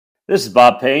This is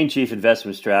Bob Payne, Chief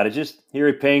Investment Strategist, here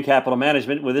at Payne Capital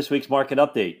Management with this week's market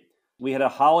update. We had a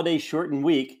holiday-shortened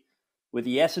week with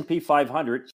the S&P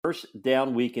 500's first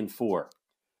down week in four.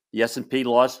 The S&P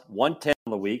lost 1/10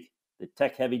 on the week. The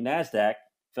tech-heavy NASDAQ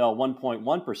fell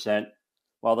 1.1%,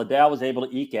 while the Dow was able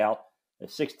to eke out a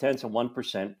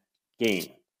 0.6% gain.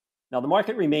 Now, the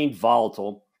market remained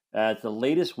volatile as the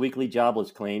latest weekly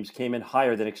jobless claims came in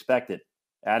higher than expected,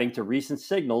 adding to recent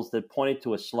signals that pointed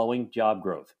to a slowing job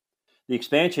growth. The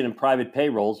expansion in private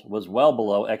payrolls was well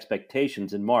below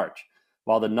expectations in March,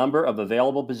 while the number of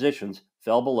available positions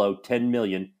fell below 10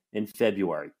 million in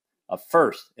February, a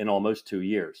first in almost 2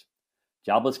 years.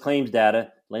 Jobless claims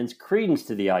data lends credence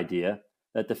to the idea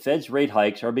that the Fed's rate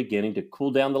hikes are beginning to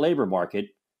cool down the labor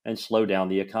market and slow down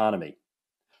the economy.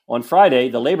 On Friday,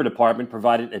 the Labor Department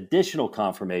provided additional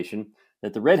confirmation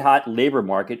that the red-hot labor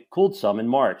market cooled some in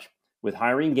March, with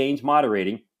hiring gains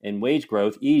moderating and wage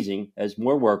growth easing as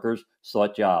more workers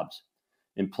sought jobs.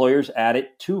 Employers added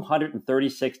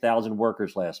 236,000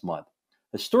 workers last month,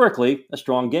 historically a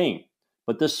strong gain,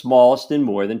 but the smallest in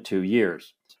more than 2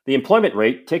 years. The employment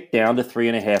rate ticked down to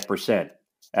 3.5%.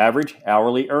 Average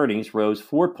hourly earnings rose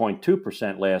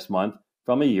 4.2% last month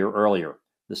from a year earlier,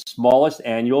 the smallest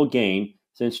annual gain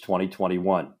since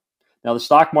 2021. Now, the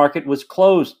stock market was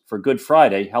closed for Good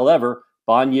Friday. However,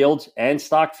 bond yields and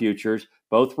stock futures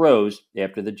both rose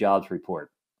after the jobs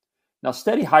report. Now,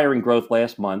 steady hiring growth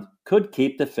last month could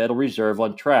keep the Federal Reserve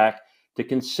on track to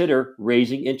consider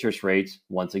raising interest rates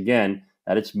once again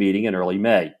at its meeting in early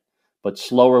May. But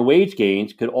slower wage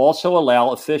gains could also allow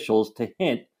officials to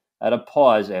hint at a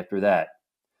pause after that.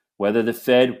 Whether the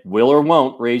Fed will or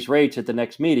won't raise rates at the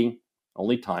next meeting,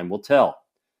 only time will tell.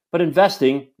 But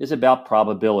investing is about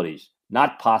probabilities,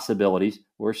 not possibilities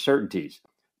or certainties.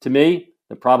 To me,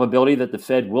 the probability that the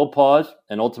Fed will pause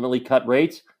and ultimately cut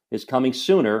rates is coming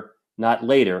sooner, not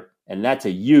later, and that's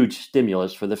a huge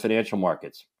stimulus for the financial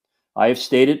markets. I have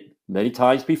stated many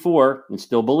times before and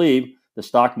still believe the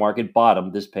stock market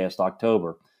bottomed this past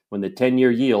October when the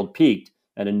 10-year yield peaked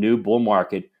and a new bull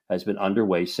market has been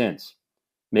underway since,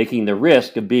 making the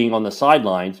risk of being on the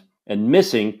sidelines and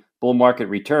missing bull market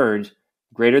returns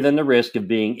greater than the risk of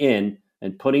being in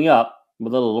and putting up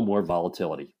with a little more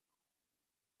volatility.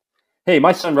 Hey,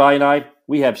 my son Ryan and I,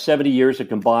 we have 70 years of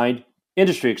combined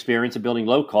industry experience in building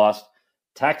low-cost,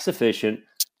 tax-efficient,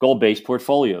 goal-based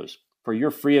portfolios. For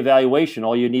your free evaluation,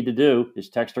 all you need to do is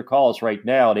text or call us right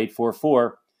now at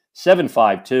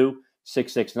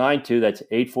 844-752-6692. That's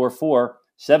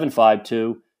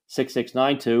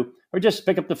 844-752-6692. Or just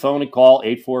pick up the phone and call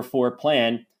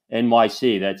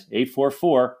 844-PLAN-NYC. That's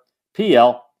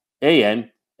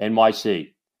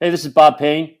 844-PLAN-NYC. Hey, this is Bob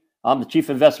Payne. I'm the Chief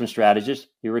Investment Strategist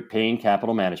here at Payne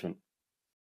Capital Management.